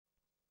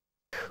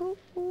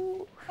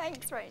cool.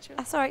 Thanks, Rachel.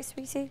 That's all right,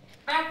 sweetie.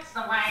 That's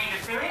the way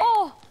to do it.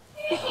 Oh!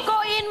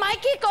 Go in,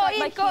 Mikey, go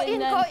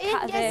in.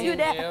 Yes, you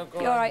there.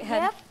 You're all right,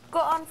 hun. Yep, go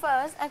on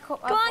first. Go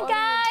on,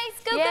 guys.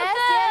 Go,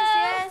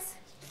 Yes.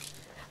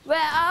 Where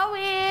are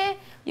we?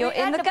 You're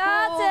in the pool.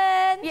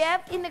 garden.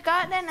 Yep, in the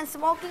garden and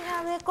smoking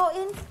out there. Go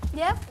in.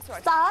 Yep,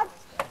 start.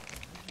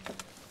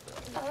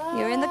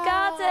 You're in the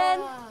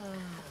garden.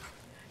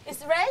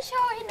 It's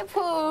Rachel in the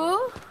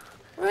pool.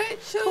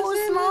 Rachel's Who's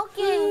in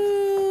smoking?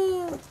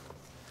 the pool.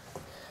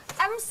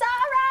 I'm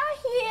Sara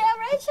here.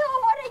 Rachel,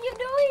 what are you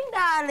doing,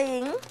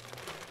 darling?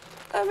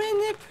 I'm in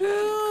the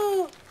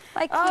pool.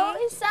 Mikey. Oh,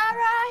 it's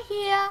Sara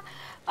here.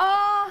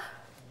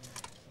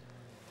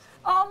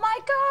 Oh my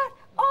God.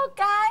 Oh,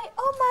 Guy.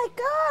 Oh my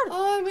God.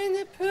 Oh, I'm in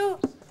the pool.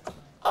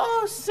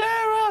 Oh,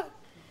 Sarah.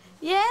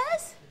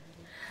 Yes?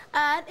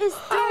 And it's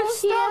I've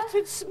still here.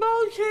 started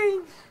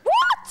smoking.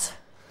 What?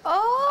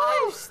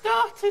 Oh. I've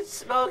started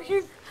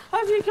smoking.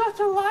 Have you got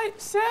a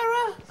light,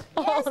 Sarah?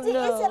 Yes, it is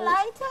a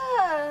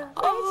lighter.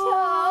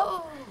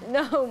 Oh.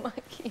 No,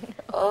 Mikey, no.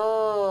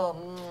 Oh.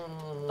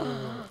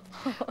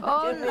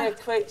 Oh, Give me a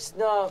quick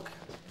snog.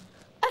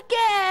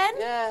 again?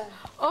 Yeah.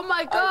 Oh my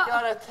I've God.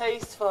 got a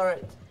taste for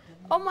it.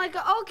 Oh my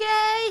God.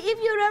 Okay, if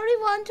you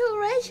really want to,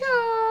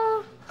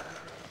 Rachel.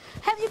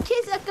 Have you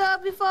kissed a girl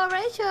before,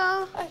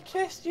 Rachel? I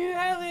kissed you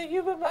earlier.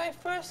 You were my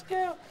first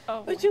girl.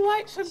 Oh. Would you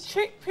like some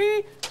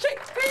chickpea?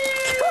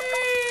 Chickpea!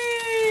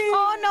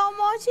 Oh, no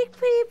more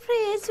chickpea,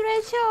 please,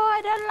 Rachel.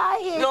 I don't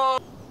like it. No.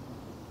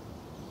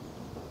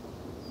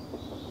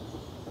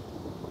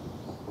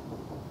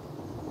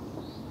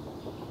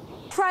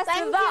 Press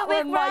Thank that you,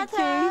 one, big Mikey.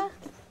 brother.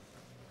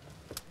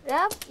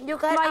 Yep, you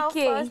got out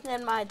Mikey. first,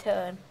 then my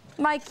turn.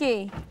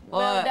 Mikey.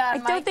 Well What?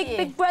 done, I don't think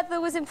Big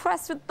Brother was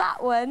impressed with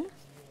that one.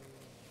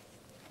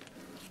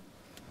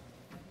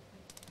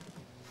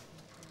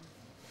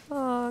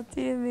 Oh,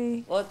 dear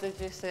me. What did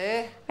you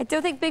say? I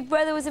don't think Big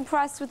Brother was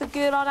impressed with the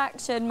girl on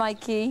action,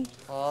 Mikey.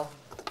 Oh.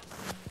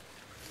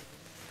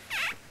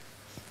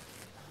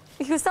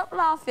 You can stop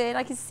laughing.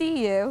 I can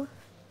see you.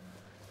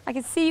 I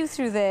can see you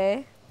through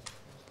there.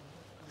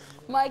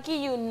 Mikey,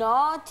 you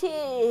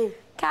naughty.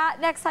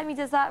 Kat, next time he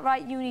does that,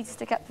 right, you need to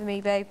stick up for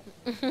me, babe.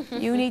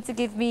 You need to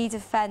give me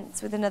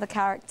defence with another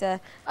character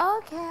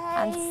Okay.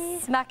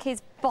 and smack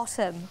his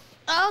bottom.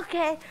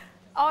 Okay.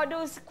 Or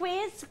do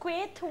squeeze,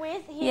 twist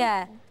here.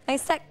 Yeah. I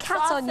set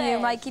Kat on you,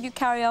 Sausage. Mike, if you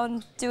carry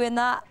on doing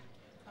that.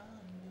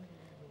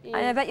 And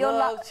I bet you're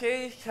Well, I'll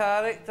change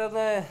character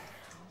now.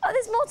 Oh,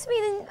 there's more to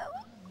me than...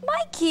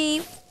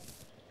 Mikey!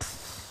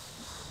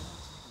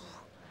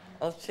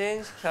 I'll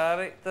change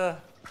character.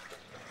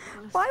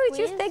 Why would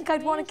you Squeeze, think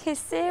I'd want to kiss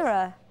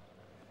Sarah?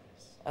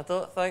 I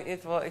don't think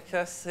you'd want to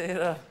kiss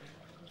Sarah.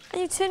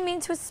 And you turned me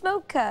into a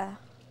smoker.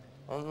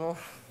 Oh no.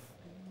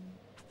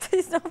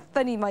 It's not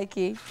funny,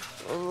 Mikey.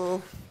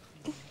 Oh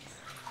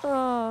no.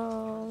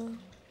 Oh.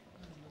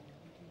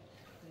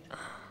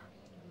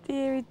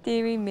 Deary,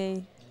 deary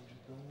me.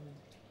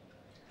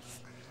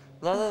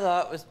 None of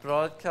that was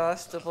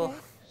broadcastable. Okay.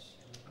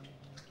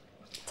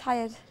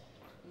 Tired.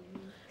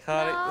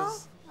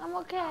 Characters. No, I'm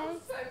okay.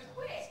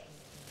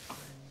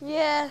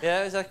 Yeah.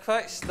 Yeah, it was a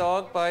quick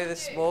snog by the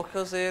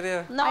smokers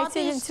area. I Naughty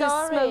turned into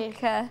story. a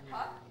smoker.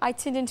 I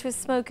turned into a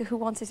smoker who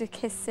wanted to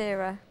kiss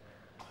Sarah.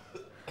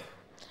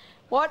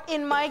 What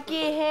in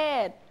Mikey's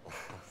head?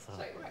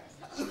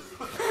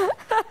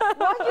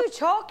 What are you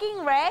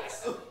choking,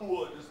 Rex?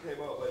 What just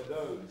came out my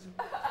nose?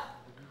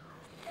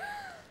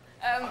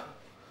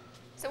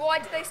 So why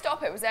did they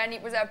stop it? Was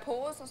there a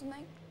pause or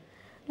something?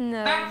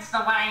 No. That's the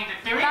way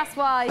to do it. That's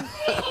why.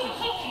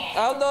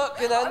 I'm not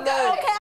going in now. Okay.